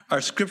Our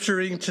scripture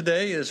reading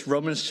today is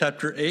Romans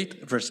chapter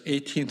 8, verse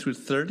 18 through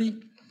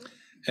 30.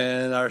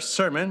 And our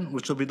sermon,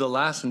 which will be the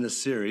last in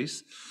this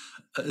series,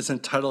 is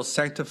entitled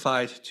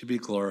Sanctified to be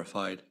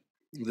Glorified.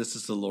 This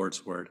is the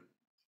Lord's word.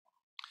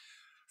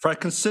 For I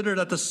consider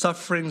that the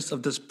sufferings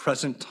of this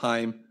present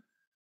time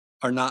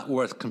are not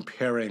worth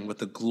comparing with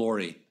the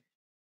glory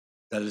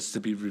that is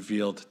to be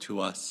revealed to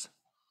us.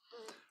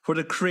 For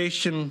the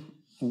creation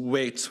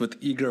waits with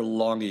eager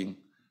longing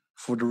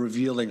for the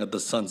revealing of the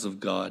sons of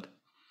God.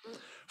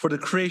 For the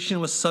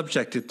creation was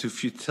subjected to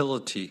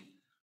futility,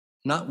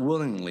 not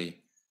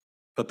willingly,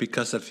 but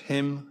because of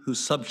him who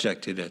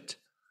subjected it,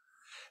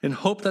 in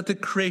hope that the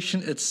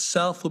creation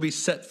itself will be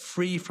set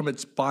free from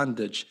its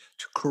bondage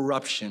to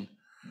corruption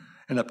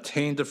and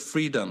obtain the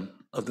freedom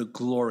of the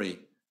glory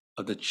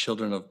of the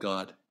children of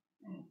God.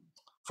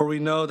 For we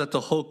know that the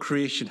whole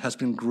creation has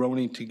been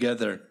groaning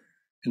together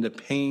in the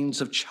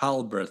pains of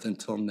childbirth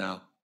until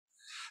now.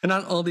 And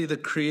not only the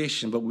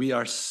creation, but we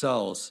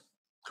ourselves,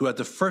 who at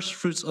the first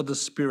fruits of the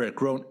Spirit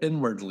groan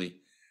inwardly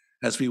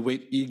as we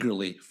wait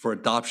eagerly for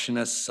adoption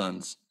as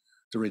sons,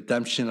 the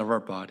redemption of our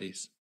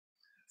bodies.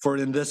 For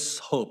in this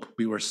hope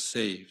we were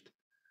saved.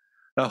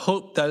 Now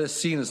hope that is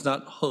seen is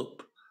not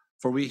hope,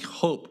 for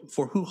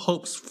who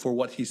hopes for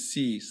what he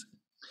sees?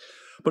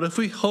 But if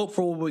we hope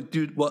for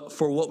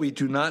what we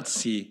do not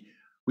see,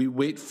 we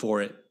wait for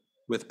it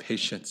with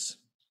patience.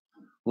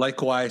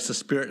 Likewise, the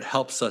Spirit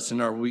helps us in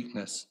our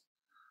weakness,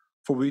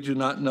 for we do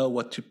not know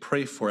what to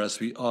pray for as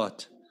we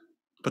ought.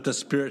 But the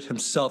Spirit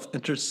himself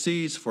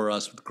intercedes for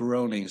us with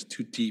groanings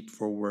too deep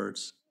for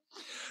words.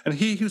 And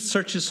he who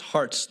searches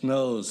hearts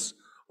knows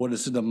what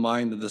is in the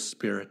mind of the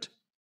Spirit,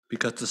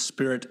 because the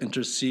Spirit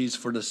intercedes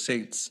for the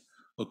saints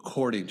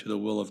according to the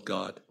will of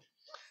God.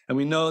 And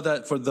we know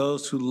that for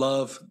those who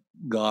love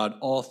God,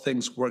 all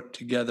things work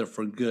together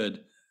for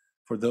good,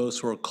 for those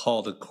who are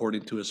called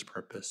according to his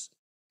purpose.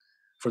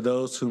 For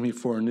those whom he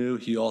foreknew,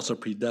 he also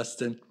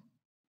predestined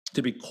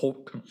to be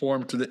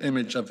conformed to the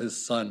image of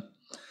his Son,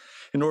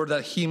 in order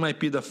that he might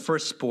be the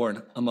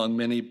firstborn among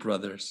many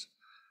brothers.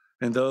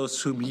 And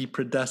those whom he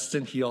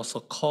predestined, he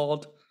also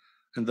called.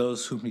 And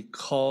those whom he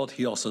called,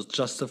 he also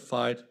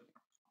justified.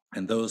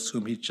 And those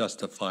whom he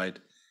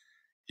justified,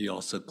 he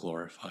also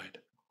glorified.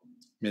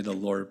 May the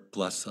Lord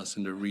bless us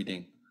in the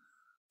reading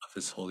of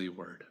his holy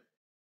word.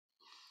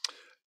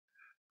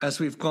 As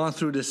we've gone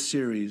through this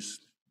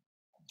series,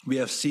 we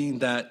have seen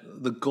that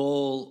the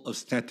goal of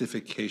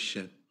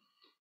sanctification,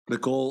 the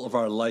goal of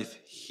our life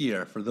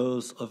here, for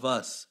those of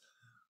us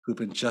who've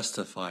been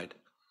justified,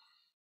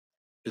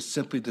 is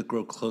simply to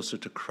grow closer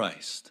to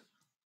Christ,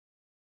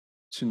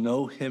 to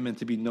know him and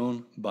to be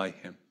known by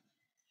him.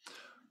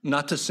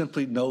 Not to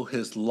simply know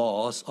his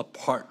laws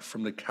apart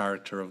from the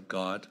character of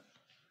God,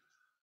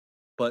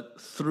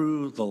 but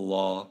through the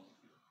law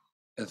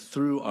and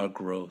through our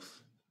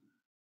growth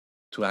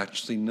to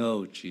actually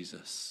know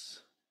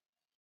Jesus.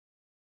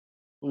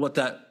 What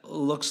that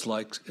looks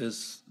like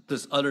is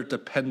this utter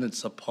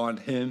dependence upon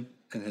him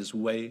and his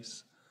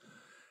ways,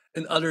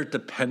 an utter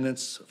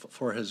dependence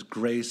for his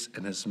grace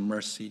and his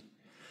mercy,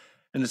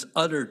 and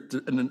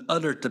an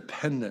utter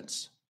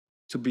dependence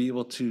to be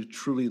able to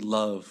truly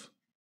love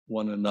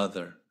one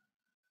another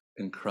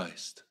in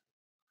Christ.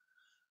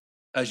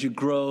 As you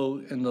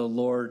grow in the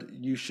Lord,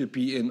 you should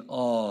be in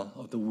awe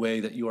of the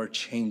way that you are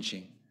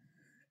changing,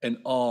 in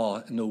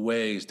awe in the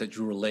ways that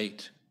you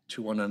relate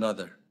to one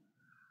another.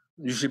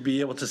 You should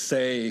be able to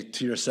say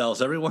to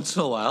yourselves every once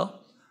in a while,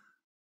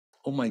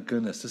 oh my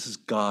goodness, this is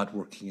God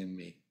working in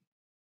me.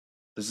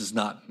 This is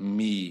not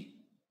me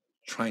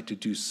trying to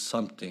do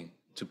something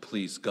to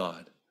please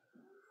God.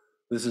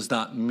 This is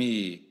not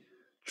me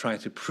trying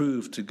to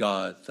prove to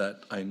God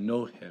that I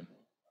know him,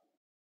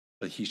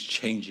 but he's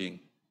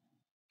changing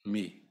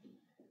me.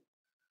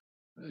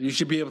 You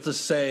should be able to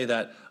say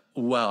that,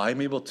 wow, I'm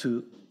able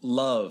to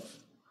love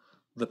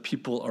the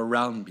people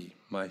around me,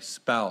 my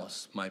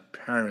spouse, my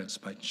parents,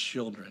 my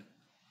children,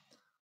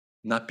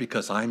 not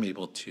because I'm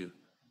able to,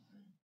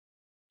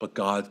 but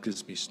God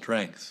gives me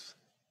strength.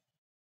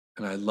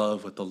 And I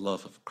love with the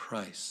love of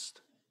Christ.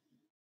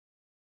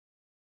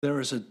 There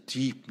is a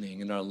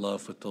deepening in our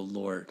love with the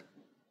Lord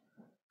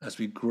as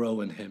we grow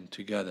in him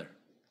together.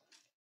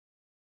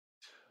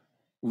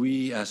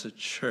 We as a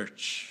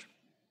church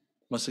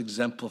must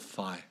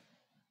exemplify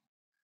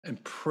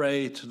and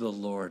pray to the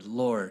Lord,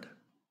 Lord,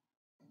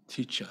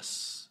 teach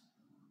us.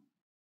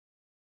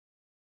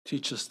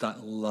 Teach us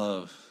that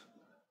love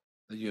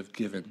that you have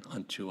given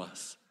unto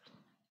us.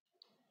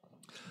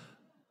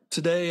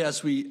 Today,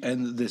 as we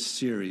end this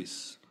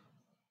series,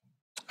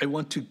 I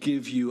want to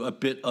give you a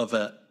bit of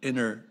an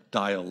inner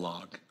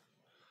dialogue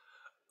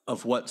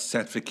of what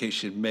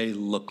sanctification may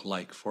look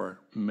like for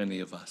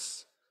many of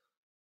us.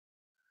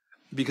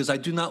 Because I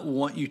do not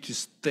want you to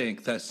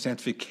think that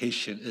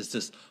sanctification is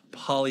this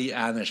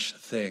Pollyannish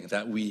thing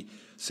that we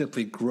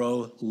simply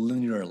grow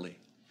linearly,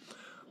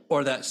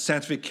 or that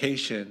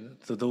sanctification,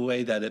 the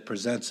way that it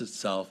presents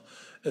itself,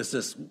 is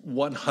this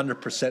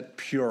 100%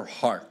 pure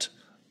heart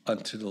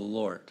unto the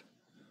Lord.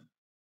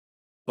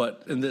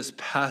 But in this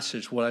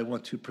passage, what I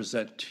want to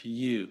present to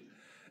you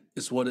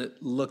is what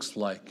it looks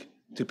like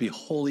to be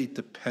wholly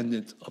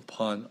dependent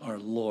upon our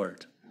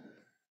Lord,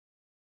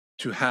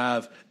 to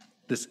have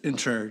this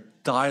inner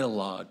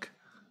dialogue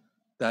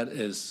that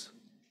is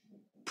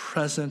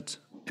present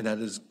and that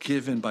is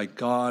given by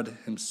God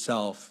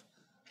himself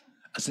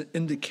as an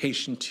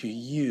indication to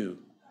you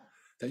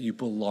that you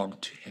belong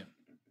to him.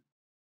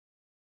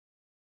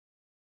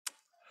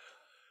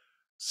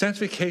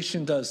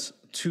 Sanctification does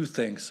two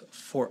things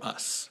for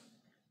us.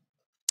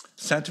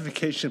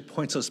 Sanctification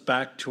points us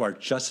back to our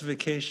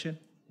justification,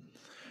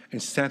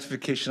 and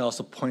sanctification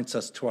also points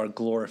us to our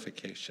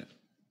glorification.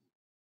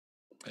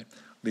 Okay?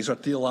 These are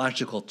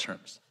theological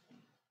terms.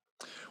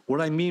 What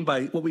we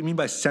mean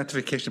by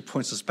sanctification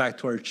points us back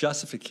to our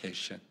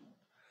justification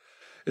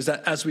is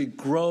that as we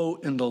grow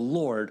in the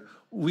Lord,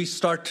 we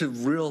start to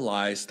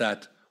realize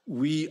that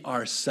we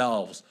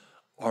ourselves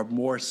are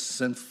more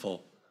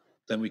sinful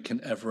than we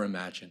can ever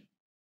imagine.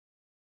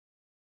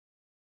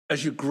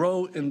 As you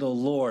grow in the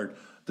Lord,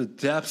 the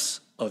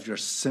depths of your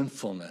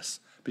sinfulness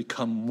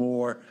become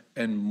more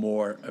and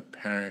more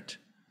apparent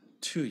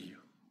to you.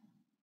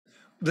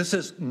 This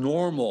is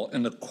normal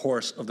in the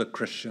course of the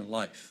Christian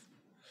life.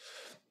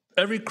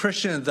 Every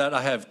Christian that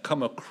I have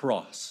come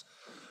across,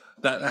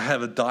 that I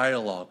have a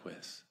dialogue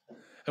with,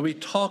 and we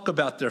talk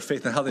about their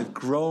faith and how they've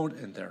grown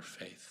in their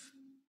faith.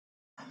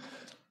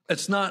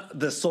 It's not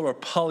this sort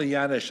of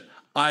Pollyannish,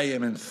 I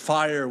am in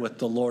fire with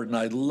the Lord and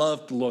I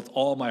love the Lord with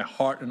all my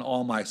heart and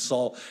all my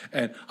soul,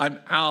 and I'm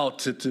out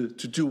to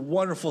do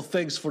wonderful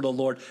things for the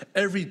Lord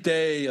every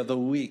day of the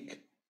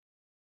week.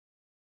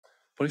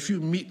 But if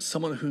you meet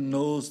someone who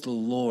knows the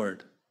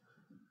Lord,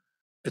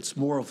 it's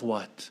more of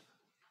what?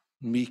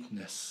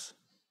 Meekness,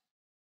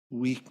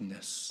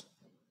 weakness,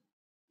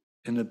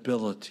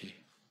 inability.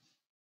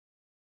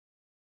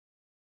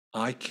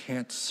 I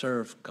can't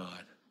serve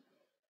God.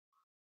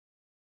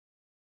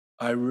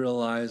 I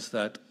realize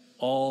that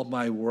all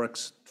my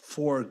works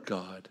for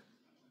God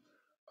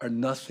are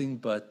nothing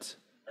but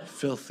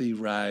filthy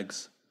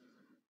rags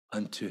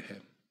unto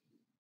him.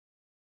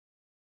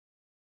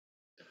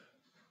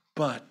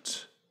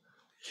 But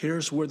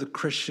here's where the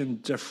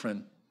Christian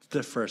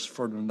differs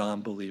from the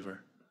non-believer.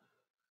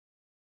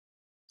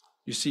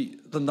 You see,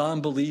 the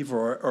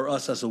non-believer or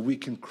us as a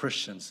weakened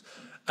Christians,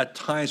 at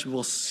times we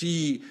will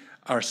see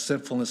our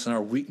sinfulness and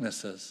our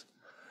weaknesses,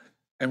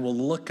 and we'll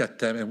look at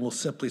them and we'll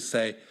simply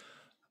say,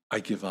 I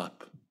give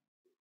up.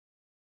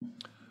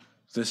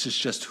 This is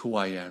just who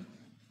I am.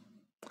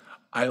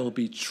 I will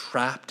be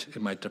trapped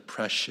in my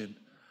depression.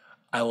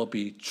 I will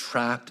be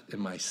trapped in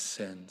my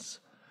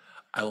sins.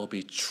 I will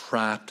be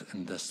trapped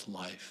in this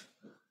life,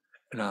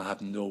 and I'll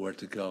have nowhere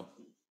to go.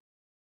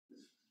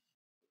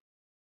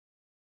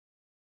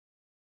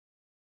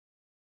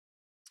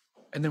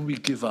 And then we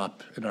give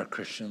up in our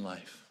Christian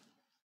life.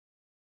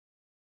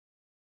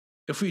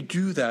 If we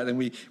do that and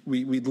we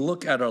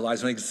look at our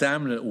lives and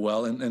examine it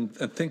well and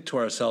think to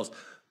ourselves,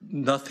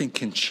 nothing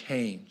can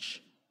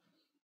change,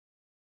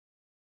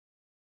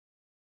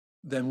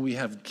 then we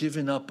have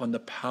given up on the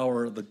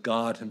power of the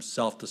God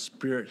himself, the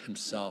Spirit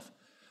himself,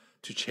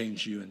 to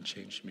change you and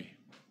change me.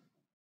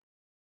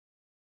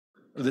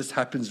 This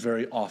happens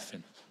very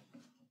often.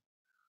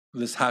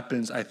 This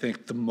happens, I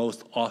think, the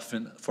most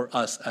often for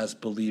us as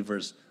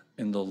believers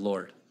in the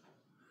Lord.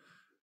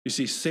 You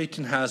see,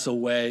 Satan has a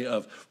way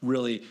of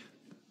really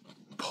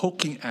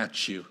poking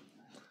at you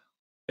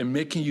and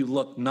making you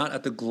look not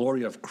at the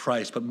glory of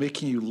Christ, but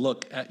making you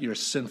look at your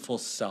sinful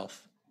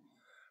self,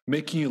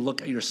 making you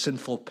look at your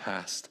sinful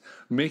past,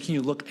 making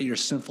you look at your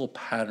sinful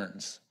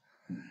patterns,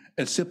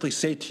 and simply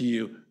say to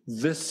you,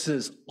 this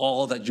is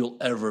all that you'll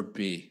ever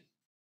be.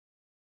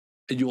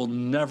 And you will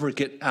never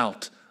get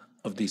out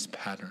of these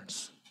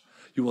patterns.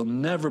 You will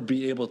never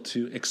be able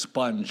to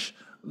expunge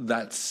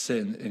that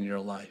sin in your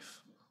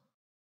life.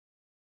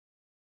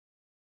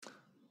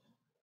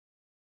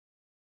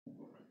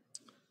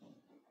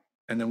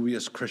 And then we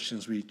as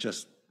Christians, we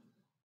just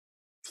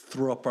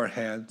throw up our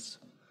hands.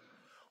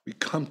 We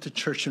come to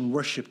church and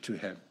worship to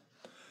him,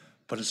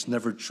 but it's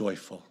never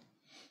joyful.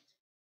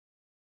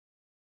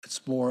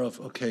 It's more of,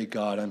 okay,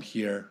 God, I'm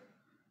here.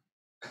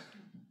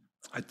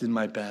 I did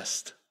my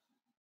best.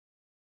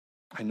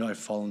 I know I've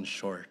fallen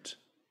short.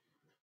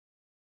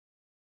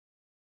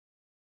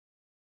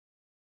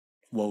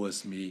 Woe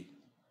is me.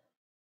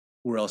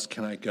 Where else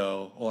can I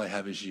go? All I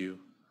have is you.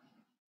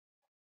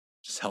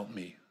 Just help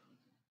me.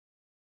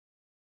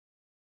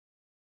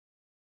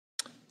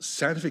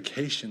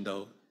 Sanctification,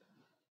 though,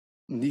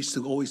 needs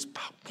to always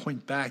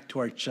point back to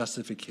our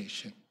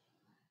justification.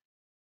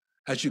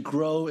 As you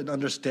grow in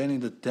understanding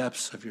the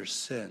depths of your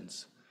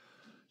sins,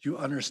 you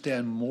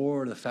understand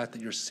more the fact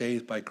that you're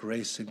saved by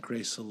grace and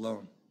grace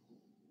alone.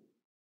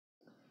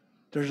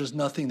 There's just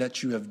nothing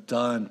that you have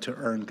done to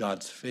earn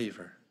God's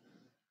favor,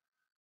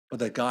 but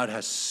that God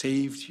has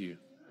saved you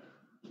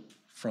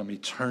from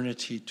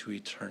eternity to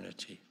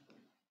eternity.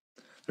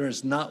 There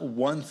is not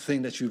one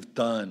thing that you've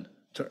done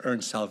to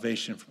earn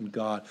salvation from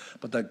God,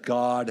 but that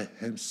God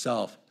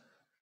himself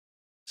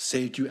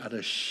saved you out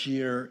of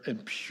sheer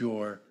and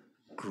pure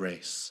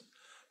grace.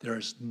 There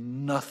is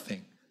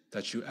nothing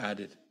that you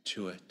added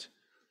to it.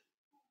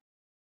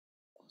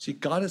 See,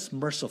 God is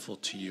merciful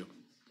to you,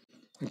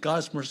 and God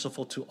is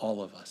merciful to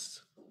all of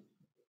us.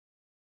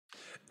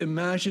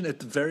 Imagine at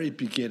the very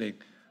beginning,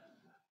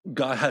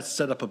 God had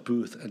set up a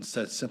booth and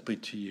said simply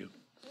to you,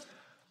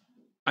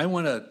 I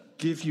want to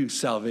give you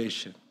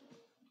salvation,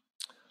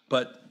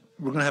 but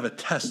we're going to have a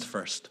test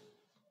first.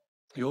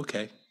 You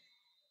okay?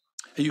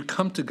 And you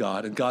come to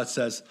God, and God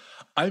says,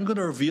 I'm going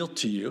to reveal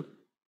to you,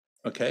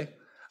 okay?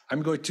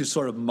 I'm going to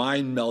sort of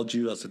mind meld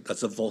you as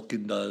a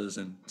Vulcan does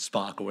and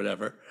Spock or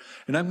whatever,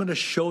 and I'm going to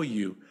show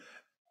you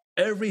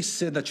every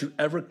sin that you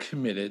ever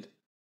committed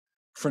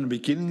from the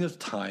beginning of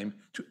time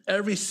to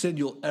every sin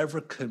you'll ever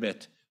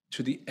commit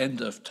to the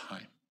end of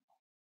time.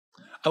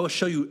 I will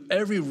show you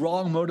every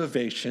wrong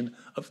motivation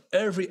of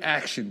every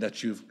action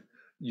that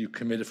you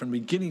committed from the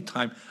beginning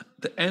time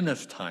to the end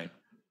of time.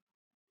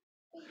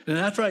 And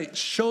after I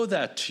show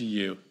that to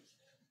you,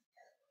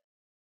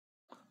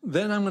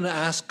 then I'm going to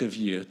ask of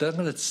you, then I'm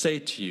going to say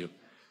to you,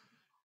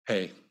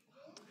 hey,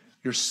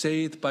 you're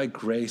saved by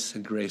grace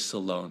and grace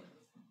alone.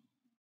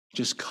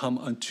 Just come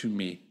unto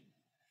me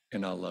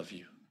and I'll love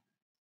you.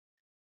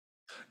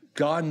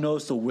 God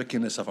knows the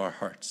wickedness of our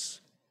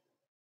hearts.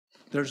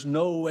 There's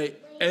no way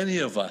any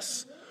of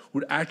us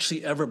would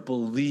actually ever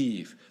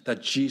believe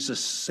that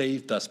Jesus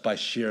saved us by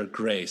sheer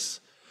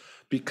grace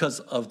because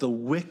of the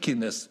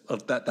wickedness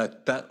of that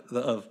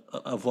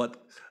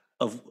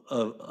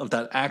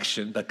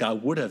action that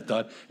God would have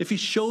done if he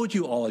showed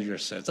you all of your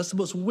sins. That's the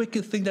most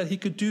wicked thing that he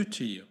could do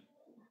to you.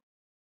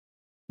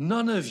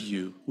 None of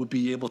you would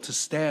be able to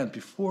stand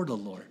before the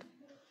Lord.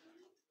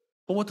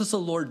 But what does the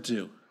Lord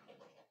do?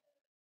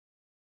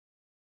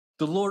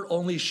 The Lord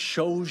only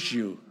shows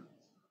you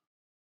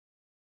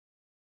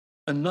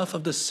enough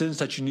of the sins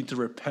that you need to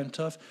repent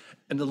of,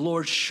 and the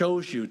Lord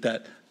shows you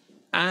that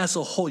as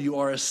a whole you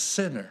are a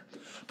sinner,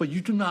 but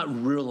you do not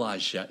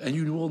realize yet, and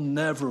you will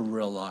never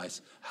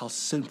realize how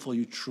sinful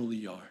you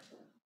truly are.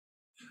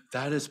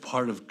 That is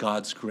part of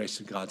God's grace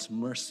and God's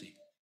mercy.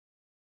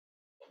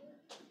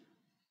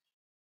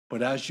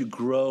 But as you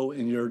grow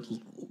in your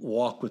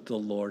walk with the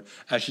Lord,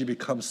 as you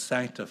become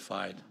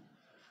sanctified,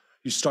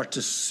 you start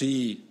to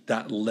see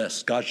that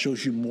list. God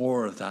shows you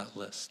more of that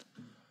list.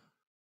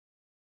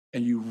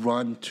 And you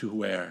run to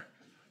where?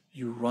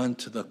 You run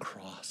to the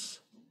cross.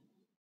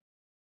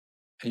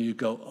 And you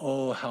go,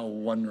 oh, how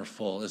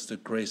wonderful is the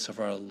grace of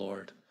our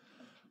Lord,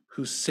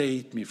 who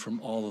saved me from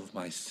all of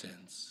my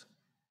sins.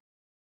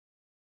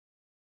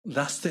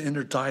 That's the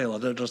inner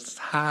dialogue. That's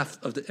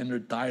half of the inner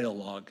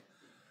dialogue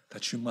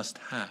that you must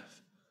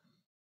have.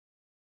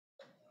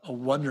 A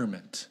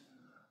wonderment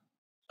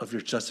of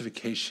your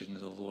justification in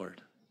the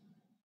Lord.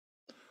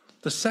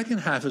 The second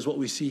half is what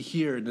we see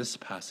here in this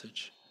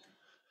passage,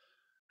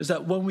 is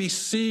that when we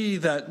see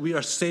that we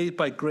are saved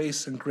by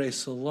grace and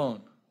grace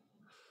alone,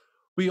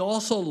 we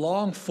also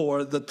long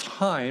for the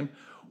time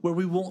where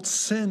we won't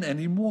sin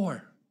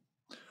anymore.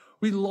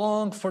 We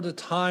long for the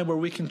time where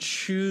we can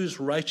choose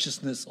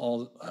righteousness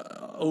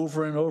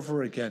over and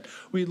over again.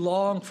 We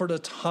long for the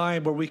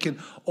time where we can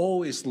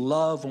always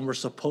love when we're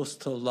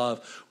supposed to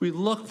love. We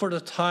look for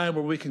the time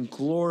where we can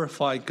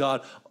glorify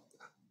God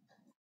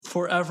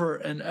forever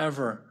and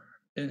ever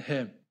in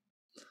him.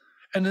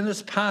 And in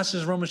this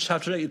passage, Romans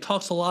chapter 8, it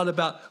talks a lot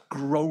about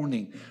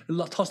groaning.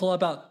 It talks a lot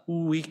about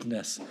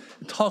weakness.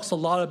 It talks a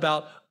lot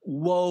about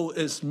woe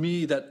is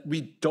me that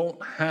we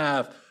don't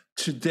have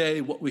today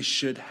what we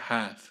should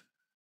have.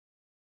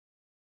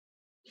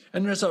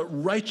 And there's a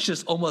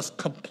righteous, almost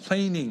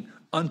complaining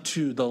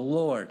unto the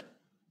Lord.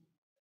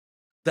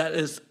 That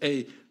is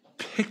a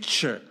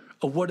picture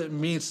of what it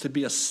means to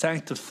be a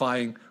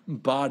sanctifying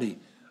body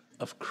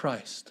of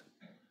Christ.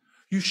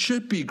 You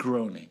should be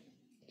groaning.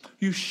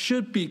 You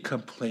should be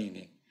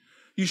complaining.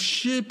 You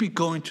should be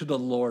going to the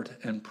Lord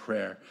in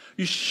prayer.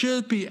 You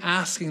should be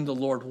asking the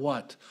Lord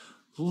what?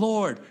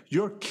 Lord,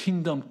 your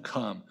kingdom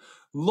come.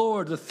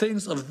 Lord, the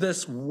things of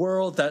this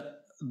world that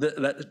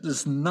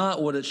is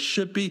not what it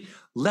should be,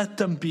 let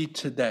them be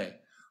today.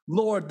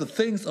 Lord, the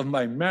things of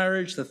my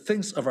marriage, the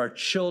things of our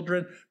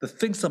children, the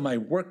things of my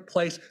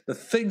workplace, the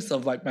things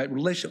of my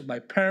relationship with my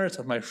parents,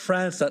 of my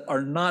friends that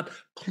are not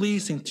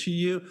pleasing to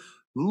you,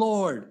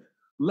 Lord,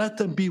 let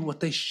them be what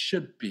they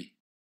should be.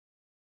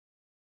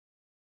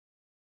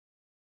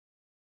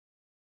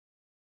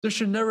 There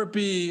should never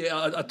be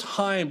a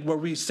time where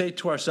we say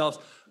to ourselves,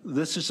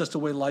 this is just the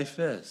way life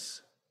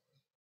is.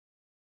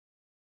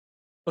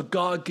 But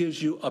God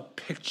gives you a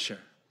picture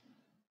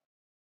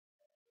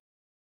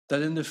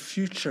that in the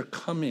future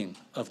coming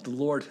of the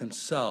Lord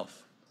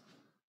himself,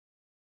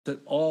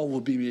 that all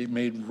will be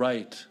made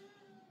right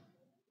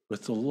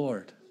with the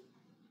Lord.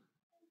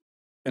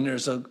 And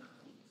there's a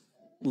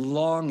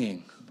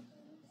longing,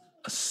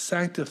 a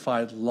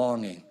sanctified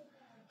longing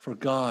for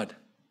God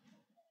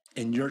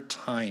in your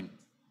time.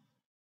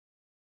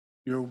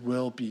 Your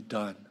will be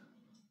done.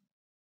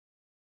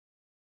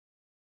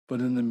 But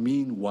in the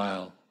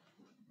meanwhile,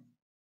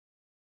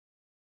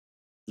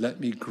 let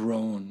me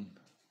groan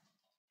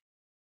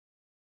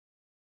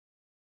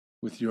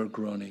with your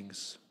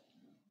groanings.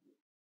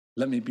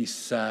 Let me be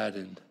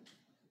saddened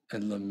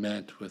and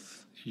lament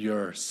with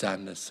your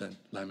sadness and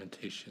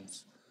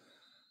lamentations.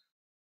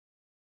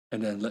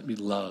 And then let me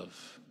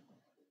love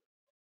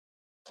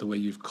the way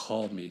you've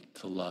called me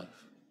to love.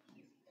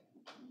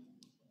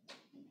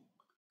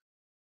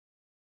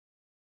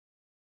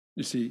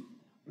 You see,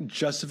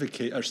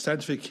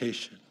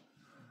 sanctification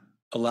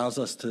allows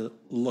us to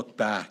look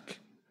back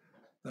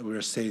that we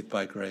were saved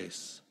by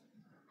grace,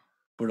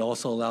 but it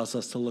also allows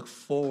us to look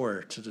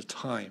forward to the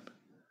time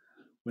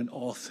when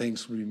all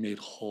things will be made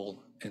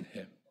whole in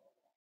him.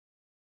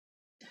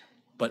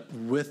 But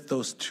with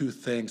those two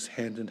things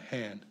hand in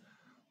hand,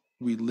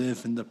 we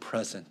live in the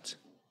present,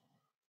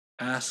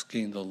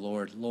 asking the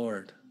Lord,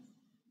 Lord,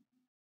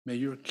 may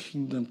your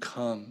kingdom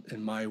come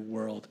in my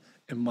world,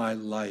 in my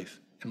life,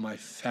 in my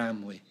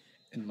family,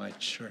 in my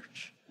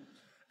church.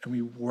 And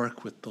we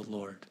work with the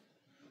Lord,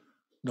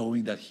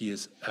 knowing that he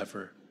is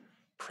ever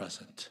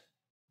present.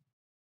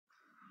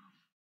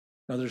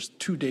 Now, there's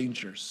two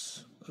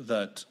dangers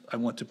that I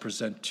want to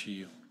present to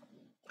you,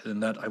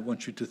 and that I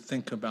want you to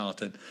think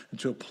about and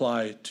to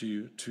apply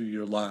to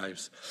your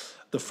lives.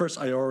 The first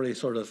I already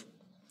sort of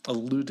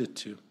alluded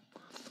to.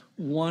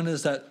 One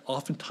is that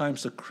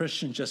oftentimes the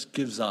Christian just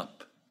gives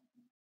up.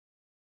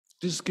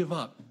 They just give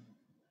up.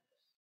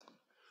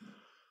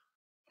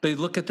 They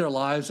look at their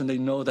lives and they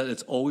know that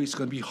it's always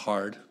going to be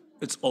hard.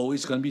 It's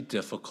always going to be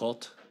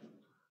difficult.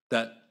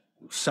 That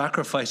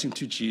sacrificing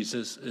to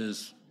Jesus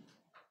is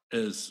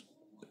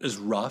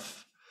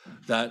rough.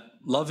 That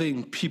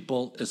loving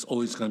people is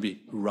always going to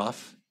be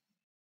rough.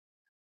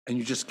 And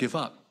you just give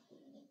up.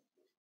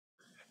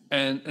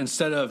 And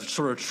instead of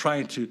sort of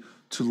trying to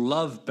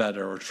love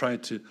better or trying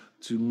to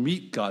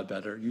meet God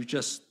better, you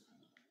just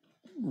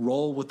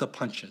roll with the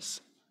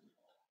punches.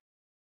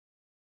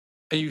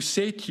 And you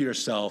say to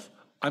yourself,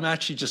 I'm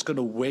actually just going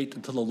to wait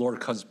until the Lord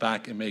comes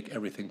back and make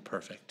everything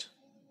perfect.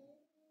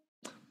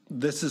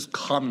 This is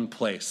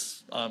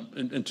commonplace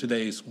in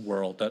today's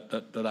world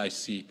that I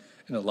see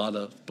in a lot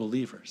of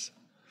believers.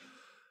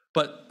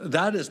 But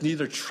that is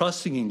neither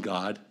trusting in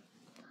God,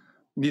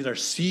 neither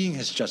seeing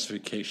his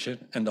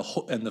justification and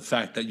the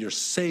fact that you're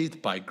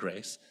saved by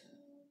grace,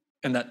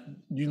 and that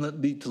you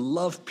need to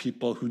love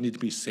people who need to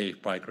be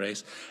saved by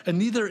grace. And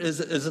neither is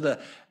it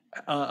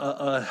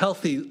a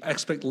healthy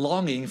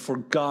longing for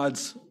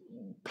God's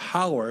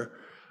power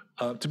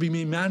to be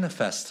made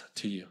manifest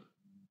to you.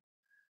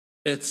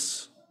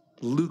 It's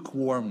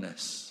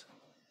lukewarmness.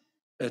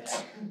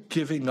 It's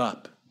giving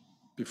up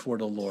before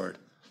the Lord.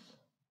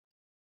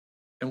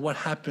 And what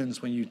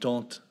happens when you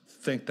don't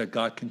think that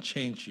God can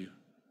change you?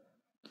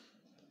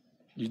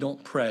 You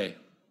don't pray.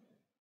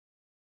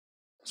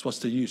 So what's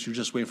the use? You're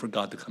just waiting for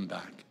God to come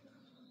back.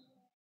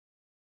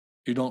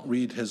 You don't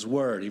read his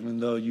word, even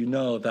though you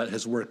know that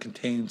his word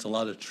contains a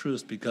lot of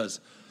truth, because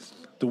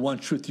the one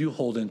truth you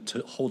hold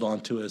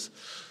on to is,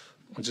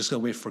 I'm just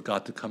going to wait for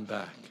God to come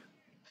back.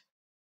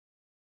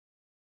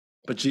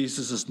 But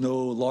Jesus is no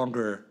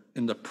longer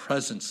in your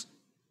presence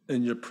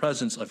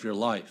of your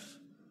life.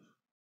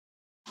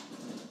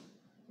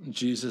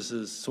 Jesus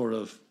is sort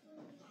of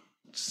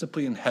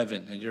simply in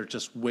heaven, and you're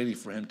just waiting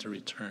for him to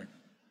return.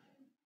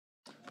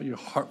 But your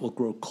heart will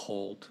grow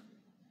cold.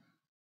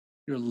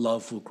 Your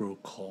love will grow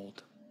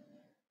cold.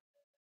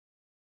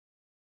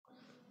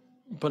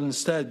 But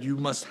instead, you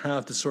must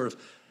have this sort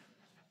of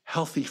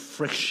healthy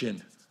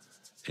friction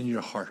in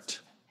your heart,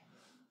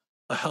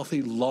 a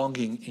healthy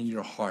longing in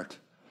your heart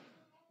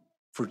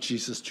for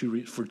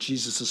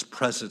Jesus'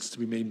 presence to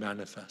be made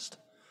manifest.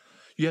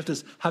 You have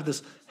to have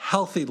this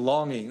healthy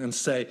longing and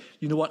say,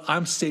 you know what,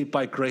 I'm saved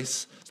by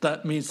grace. So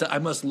that means that I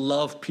must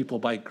love people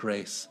by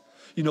grace.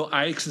 You know,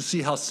 I can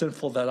see how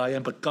sinful that I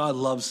am, but God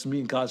loves me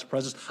in God's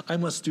presence. I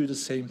must do the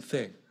same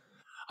thing.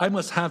 I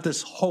must have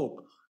this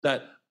hope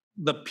that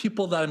the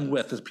people that I'm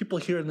with, the people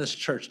here in this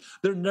church,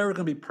 they're never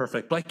going to be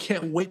perfect, but I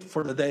can't wait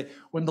for the day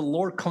when the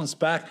Lord comes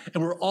back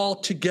and we're all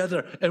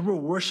together and we're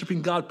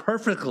worshiping God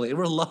perfectly and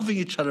we're loving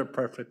each other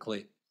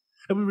perfectly.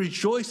 And we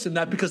rejoice in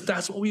that because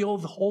that's what we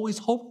always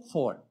hope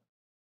for.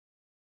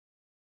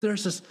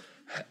 There's this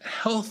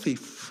healthy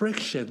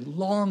friction,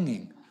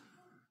 longing,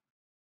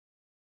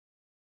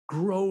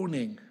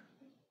 groaning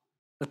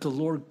that the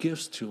Lord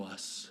gives to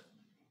us.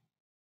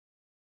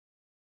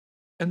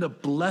 And the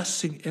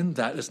blessing in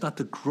that is not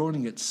the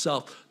groaning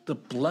itself. The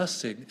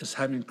blessing is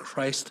having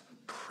Christ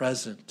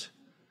present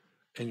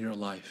in your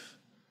life.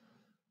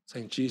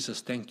 Saying,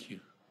 Jesus, thank you.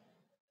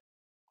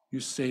 You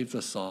saved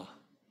us all.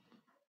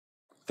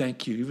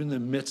 Thank you. Even in the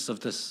midst of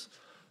this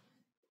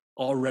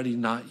already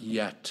not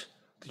yet,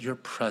 that you're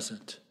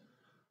present.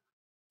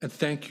 And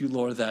thank you,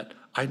 Lord, that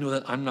I know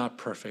that I'm not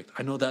perfect.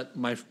 I know that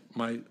my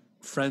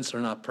friends are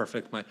not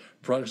perfect. My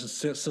brothers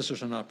and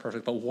sisters are not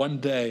perfect. But one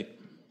day,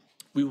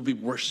 we will be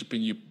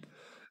worshiping you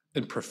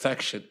in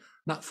perfection,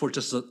 not for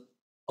just a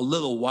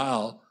little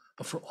while,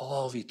 but for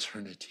all of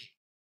eternity.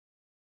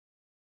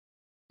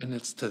 And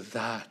it's to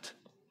that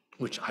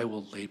which I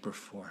will labor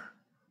for,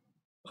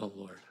 O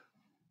Lord.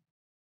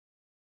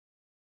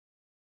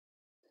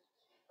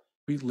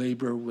 We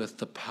labor with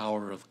the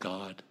power of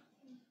God.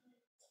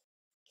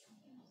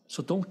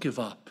 So don't give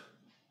up.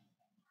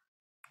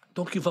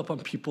 Don't give up on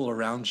people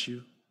around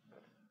you.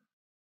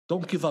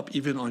 Don't give up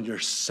even on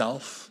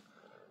yourself.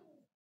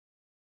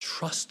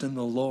 Trust in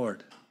the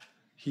Lord.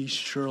 He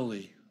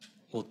surely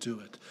will do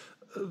it.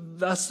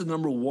 That's the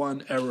number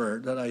one error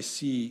that I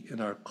see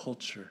in our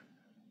culture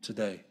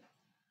today.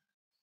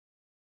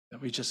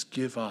 That we just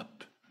give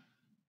up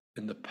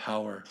in the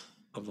power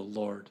of the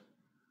Lord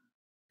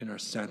in our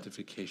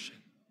sanctification.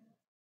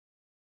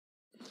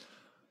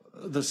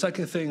 The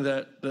second thing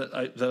that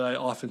I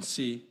often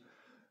see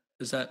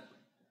is that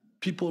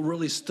people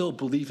really still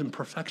believe in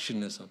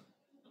perfectionism.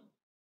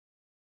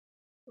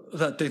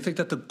 That they think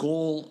that the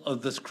goal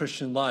of this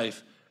Christian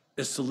life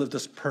is to live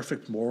this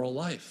perfect moral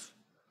life.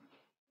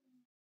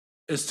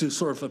 Is to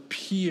sort of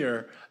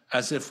appear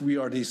as if we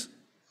are these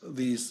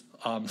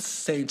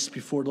saints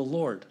before the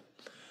Lord.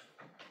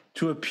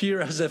 To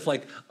appear as if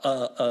like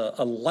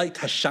a light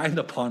has shined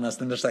upon us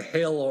and there's a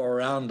halo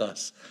around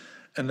us,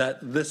 and that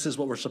this is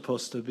what we're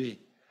supposed to be.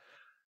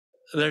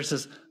 There's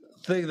this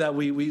thing that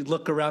we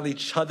look around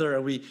each other,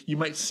 and you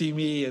might see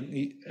me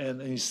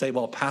and you say,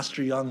 well,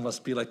 Pastor Young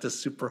must be like this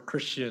super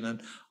Christian,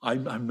 and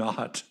I'm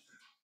not.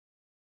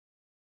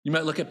 You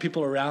might look at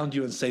people around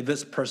you and say,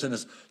 this person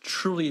is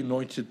truly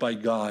anointed by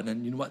God,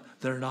 and you know what?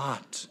 They're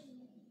not.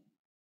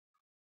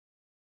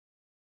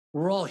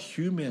 We're all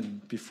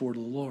human before the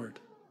Lord.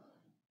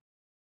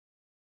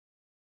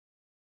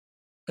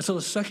 And so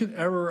the second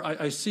error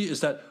I see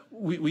is that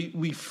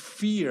we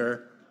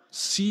fear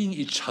seeing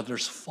each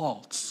other's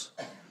faults.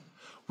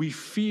 We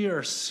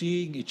fear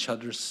seeing each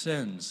other's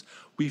sins.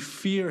 We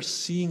fear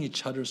seeing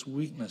each other's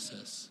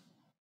weaknesses.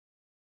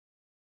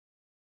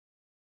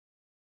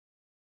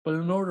 But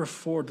in order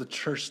for the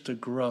church to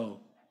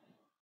grow,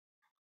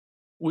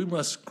 we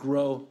must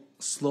grow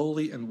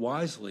slowly and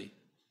wisely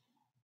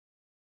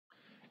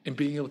in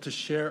being able to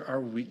share our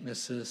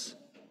weaknesses,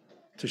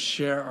 to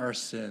share our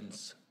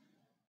sins,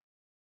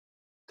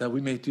 that we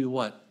may do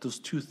what? Those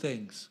two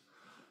things.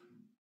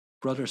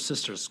 Brothers,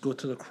 sisters, go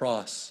to the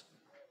cross.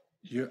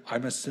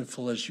 I'm as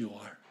sinful as you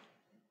are.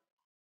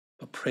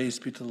 But praise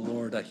be to the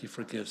Lord that he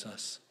forgives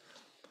us.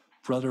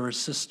 Brother or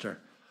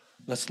sister,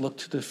 let's look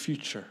to the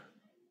future.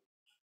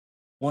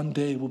 One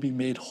day we'll be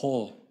made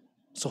whole,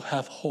 so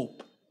have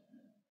hope.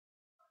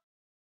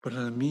 But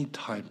in the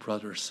meantime,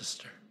 brother or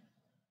sister,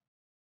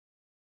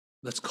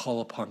 let's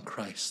call upon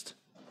Christ,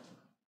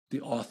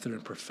 the author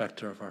and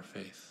perfecter of our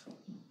faith.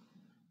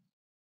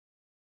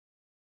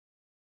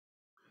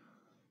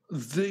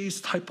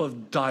 These type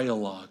of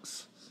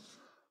dialogues,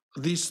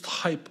 these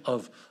type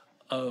of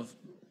the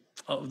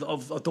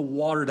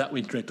water that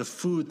we drink, the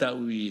food that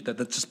we eat,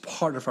 that's just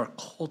part of our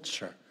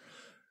culture,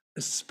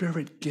 is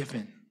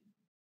Spirit-given.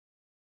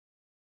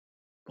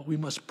 But we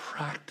must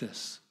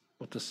practice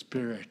what the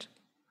Spirit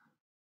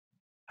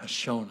has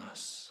shown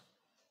us.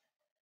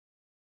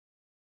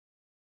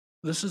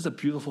 This is the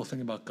beautiful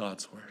thing about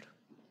God's Word.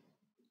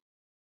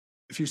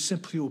 If you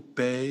simply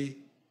obey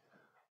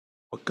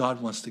what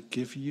God wants to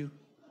give you,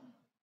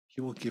 he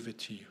will give it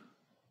to you.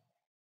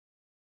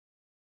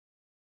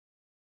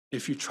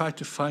 If you try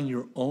to find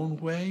your own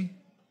way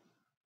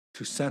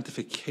to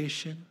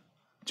sanctification,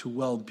 to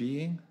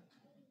well-being,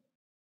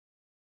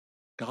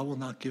 God will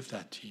not give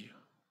that to you.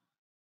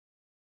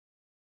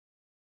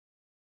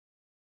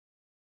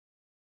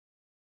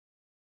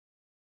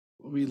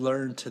 We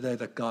learned today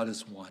that God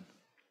is one.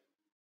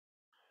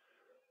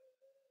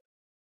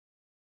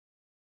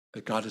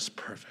 That God is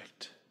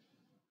perfect.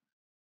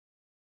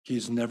 He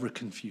is never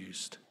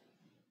confused.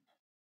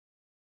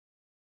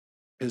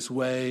 His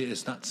way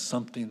is not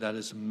something that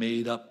is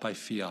made up by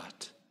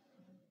fiat.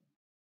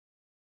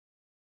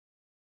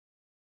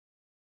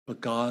 But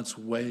God's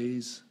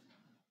ways,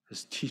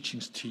 his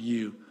teachings to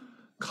you,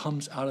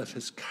 comes out of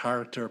his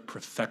character of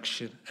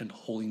perfection and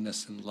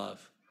holiness and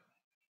love.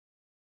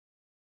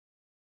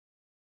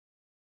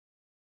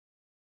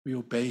 We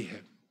obey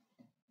him,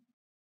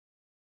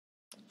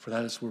 for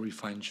that is where we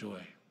find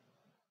joy.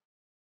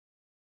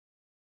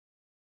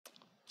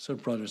 So,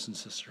 brothers and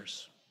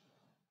sisters,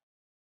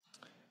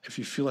 if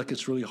you feel like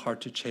it's really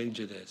hard to change,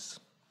 it is.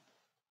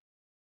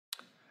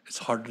 It's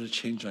harder to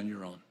change on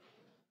your own.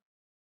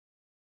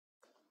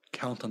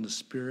 Count on the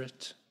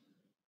Spirit.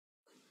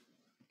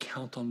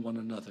 Count on one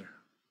another.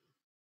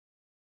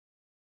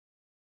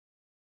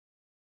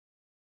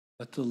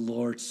 Let the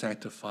Lord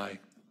sanctify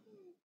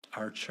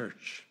our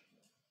church.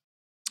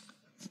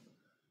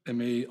 And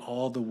may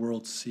all the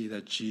world see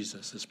that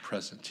Jesus is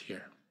present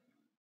here.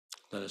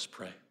 Let us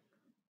pray.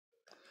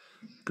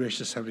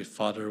 Gracious Heavenly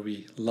Father,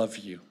 we love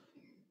you.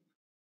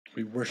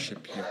 We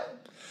worship you.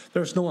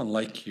 There is no one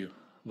like you,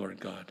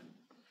 Lord God.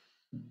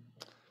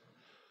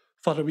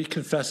 Father, we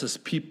confess as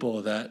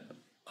people that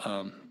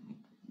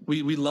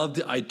we love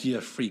the idea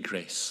of free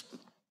grace.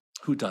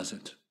 Who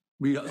doesn't?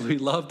 We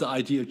love the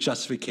idea of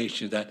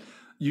justification, that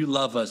you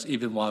love us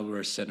even while we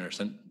were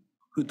sinners. And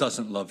who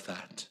doesn't love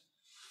that?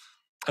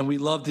 And we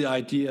love the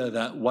idea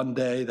that one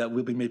day that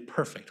we'll be made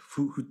perfect.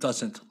 Who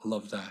doesn't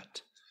love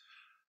that?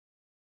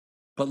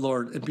 But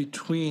Lord, in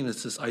between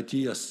is this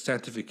idea of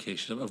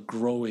sanctification, of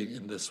growing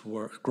in this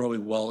world,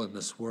 growing well in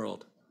this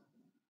world.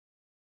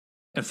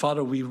 And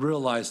Father, we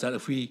realize that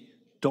if we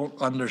don't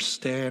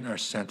understand our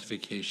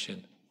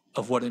sanctification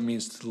of what it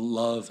means to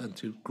love and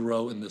to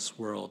grow in this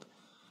world,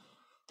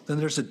 then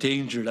there's a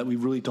danger that we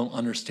really don't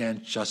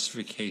understand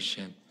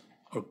justification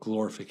or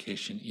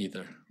glorification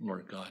either,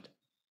 Lord God,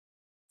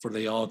 for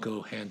they all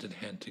go hand in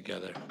hand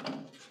together.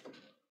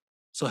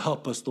 So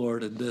help us,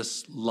 Lord, in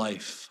this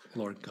life,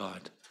 Lord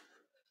God,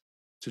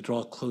 to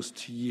draw close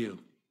to you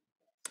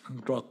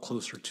and draw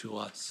closer to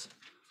us.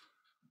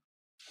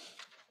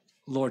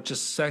 Lord,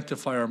 just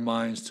sanctify our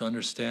minds to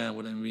understand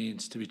what it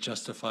means to be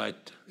justified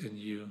in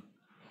you.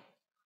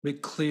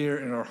 Make clear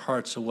in our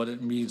hearts of what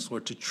it means,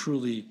 Lord, to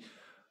truly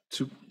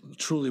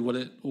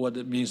what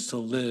it means to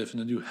live in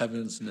the new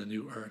heavens and the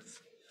new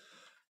earth.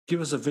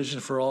 Give us a vision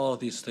for all of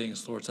these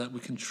things, Lord, so that we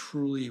can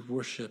truly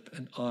worship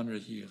and honor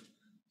you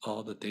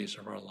all the days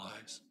of our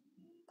lives.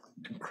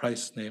 In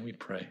Christ's name we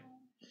pray.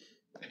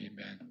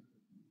 Amen.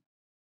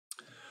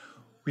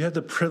 We have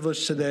the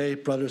privilege today,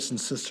 brothers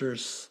and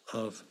sisters,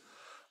 of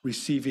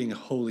receiving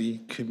Holy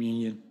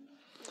Communion.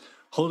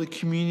 Holy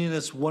Communion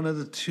is one of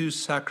the two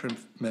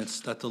sacraments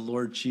that the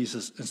Lord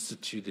Jesus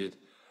instituted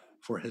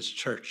for his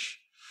church.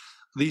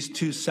 These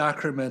two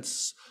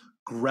sacraments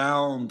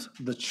ground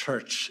the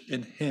church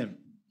in him.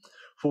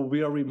 For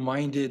we are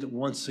reminded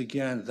once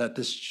again that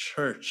this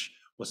church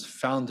was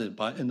founded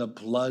in the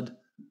blood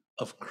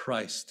of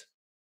Christ,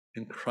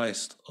 in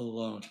Christ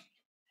alone.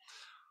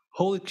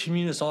 Holy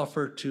Communion is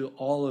offered to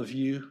all of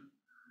you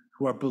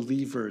who are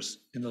believers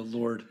in the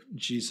Lord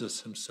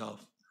Jesus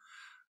himself.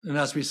 And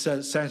as we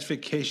said,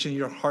 sanctification,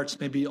 your hearts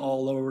may be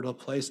all over the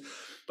place,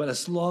 but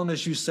as long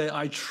as you say,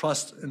 I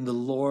trust in the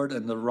Lord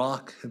and the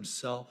rock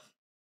himself,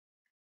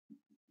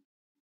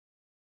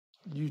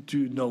 you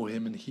do know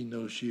him and he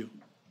knows you.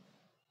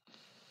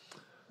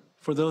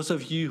 For those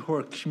of you who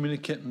are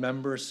communicant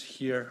members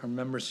here, or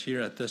members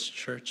here at this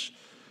church,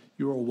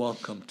 you are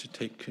welcome to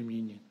take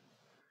communion.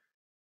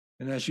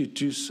 And as you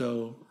do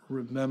so,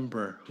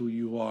 remember who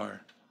you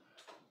are.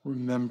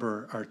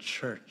 Remember our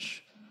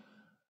church.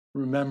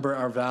 Remember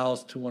our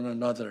vows to one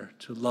another,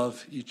 to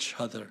love each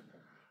other.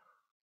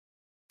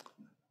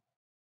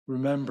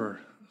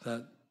 Remember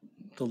that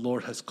the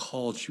Lord has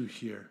called you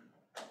here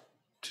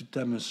to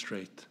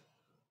demonstrate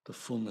the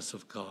fullness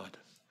of God.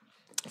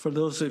 For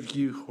those of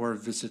you who are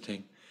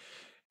visiting,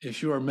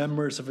 if you are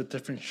members of a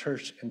different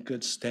church in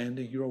good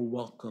standing, you are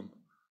welcome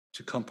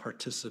to come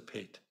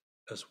participate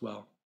as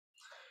well.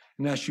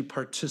 And as you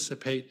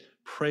participate,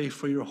 pray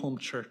for your home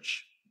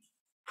church.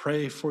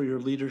 Pray for your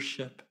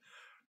leadership.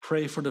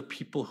 Pray for the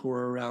people who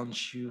are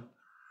around you.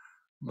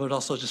 But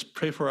also just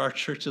pray for our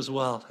church as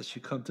well as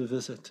you come to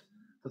visit,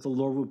 that the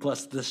Lord will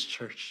bless this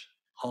church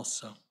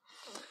also.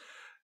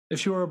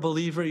 If you are a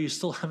believer, you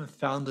still haven't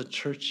found the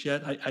church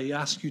yet, I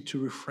ask you to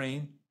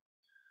refrain.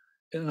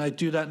 And I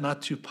do that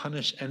not to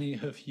punish any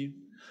of you,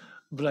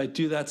 but I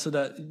do that so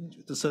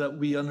that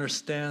we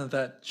understand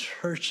that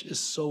church is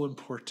so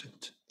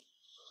important.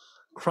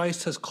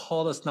 Christ has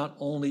called us not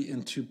only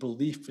into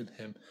belief in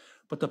him,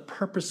 but the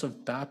purpose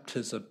of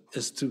baptism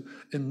is to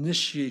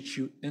initiate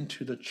you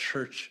into the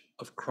church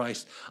of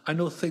Christ. I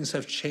know things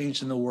have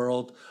changed in the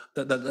world,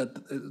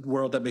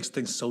 that makes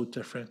things so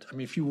different. I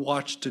mean, if you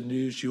watch the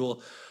news,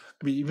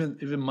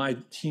 even my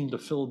team, the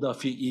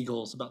Philadelphia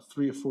Eagles, about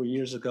 3 or 4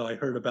 years ago, I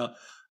heard about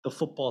the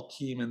football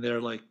team, and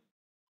they're like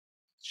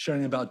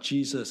sharing about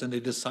Jesus, and they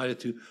decided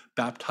to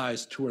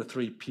baptize 2 or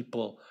 3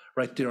 people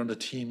right there on the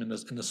team in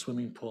the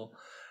swimming pool.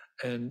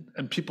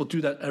 And people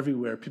do that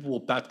everywhere. People will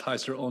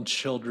baptize their own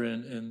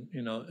children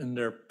in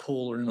their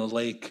pool or in a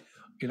lake,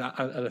 at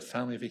a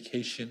family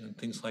vacation and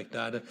things like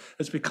that.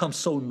 It's become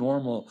so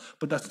normal,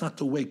 but that's not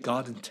the way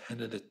God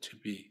intended it to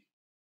be.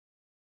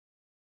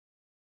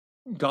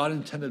 God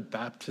intended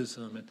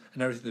baptism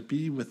and everything to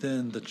be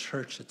within the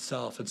church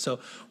itself. And so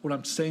what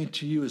I'm saying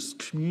to you is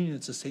communion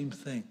is the same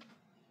thing.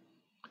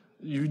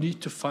 You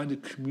need to find a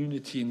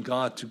community in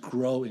God to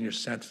grow in your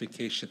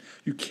sanctification.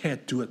 You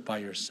can't do it by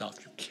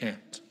yourself. You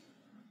can't.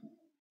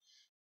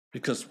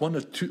 Because one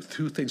of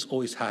two things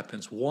always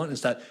happens. One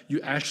is that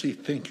you actually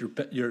think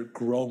you're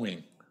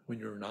growing when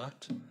you're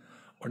not.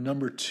 Or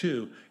number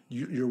 2,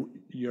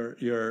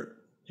 your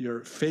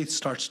faith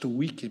starts to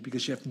weaken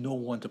because you have no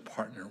one to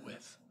partner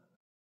with.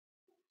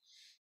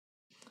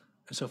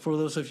 And so for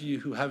those of you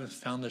who haven't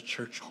found a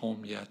church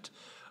home yet,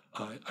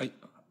 I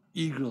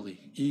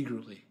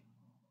eagerly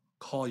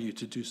call you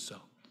to do so.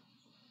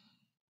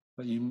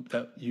 That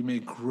you may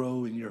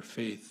grow in your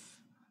faith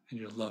and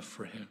your love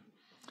for him.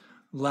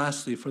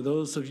 Lastly, for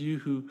those of you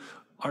who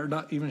are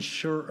not even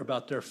sure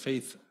about their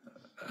faith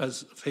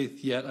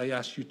yet, I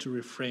ask you to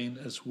refrain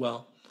as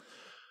well.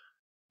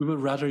 We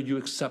would rather you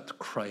accept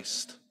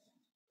Christ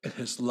and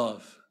his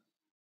love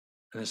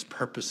and his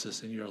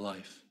purposes in your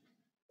life.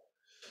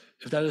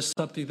 If that is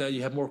something that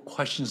you have more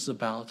questions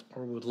about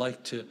or would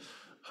like to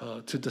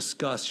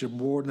discuss,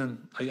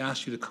 I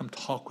ask you to come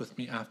talk with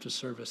me after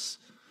service,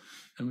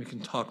 and we can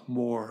talk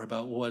more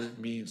about what it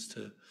means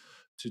to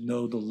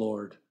know the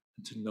Lord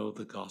and to know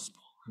the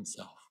gospel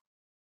himself.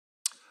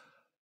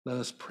 Let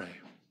us pray.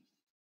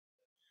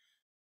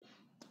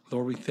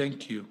 Lord, we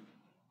thank you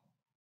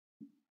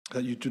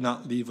that you do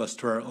not leave us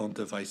to our own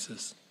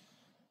devices.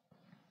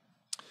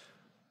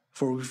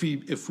 For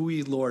if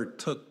we, Lord,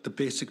 took the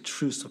basic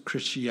truths of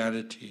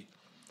Christianity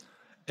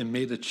and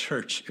made a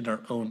church in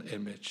our own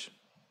image,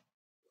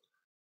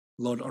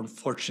 Lord,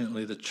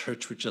 unfortunately, the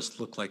church would just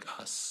look like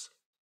us.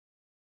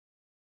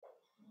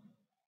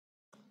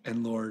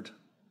 And Lord,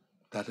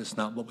 that is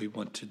not what we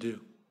want to do.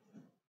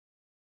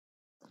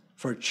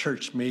 For a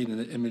church made in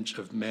the image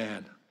of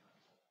man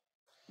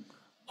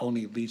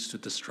only leads to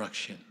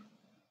destruction.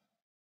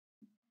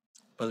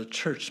 But a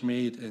church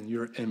made in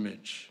your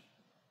image,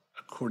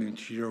 according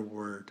to your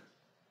word,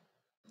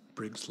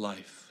 brings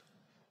life.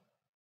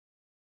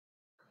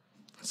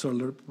 So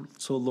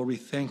Lord, we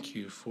thank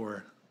you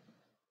for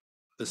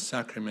the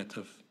sacrament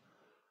of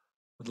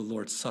the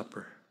Lord's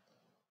Supper.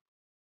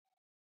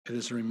 It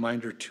is a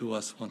reminder to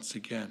us once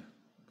again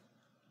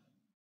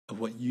of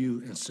what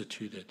you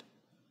instituted,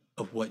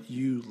 of what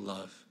you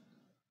love,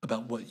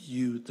 about what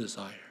you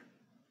desire.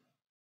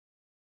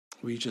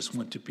 We just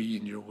want to be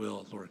in your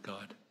will, Lord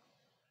God.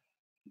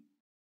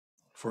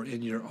 For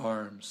in your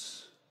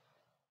arms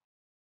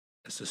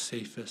is the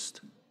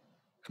safest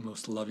and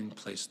most loving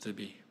place to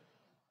be.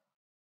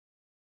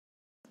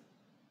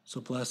 So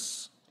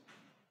bless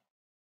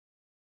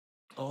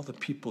all the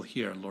people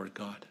here, Lord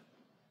God.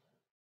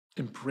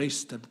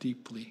 Embrace them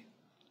deeply.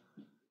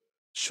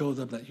 Show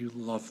them that you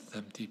love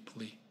them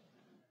deeply.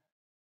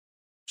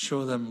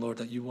 Show them, Lord,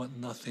 that you want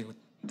nothing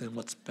than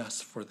what's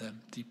best for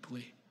them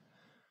deeply.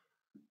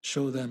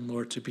 Show them,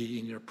 Lord, to be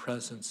in your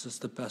presence is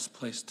the best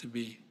place to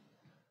be.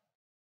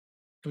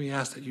 And we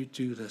ask that you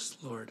do this,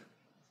 Lord,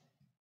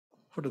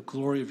 for the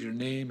glory of your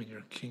name and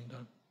your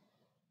kingdom.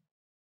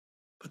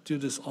 But do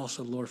this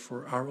also, Lord,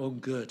 for our own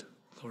good,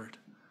 Lord,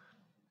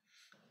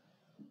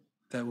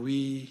 that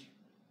we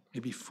may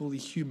be fully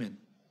human,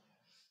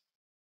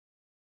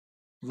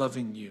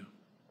 loving you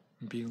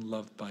and being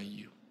loved by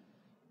you.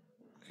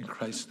 In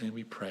Christ's name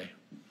we pray.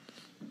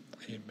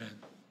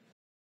 Amen.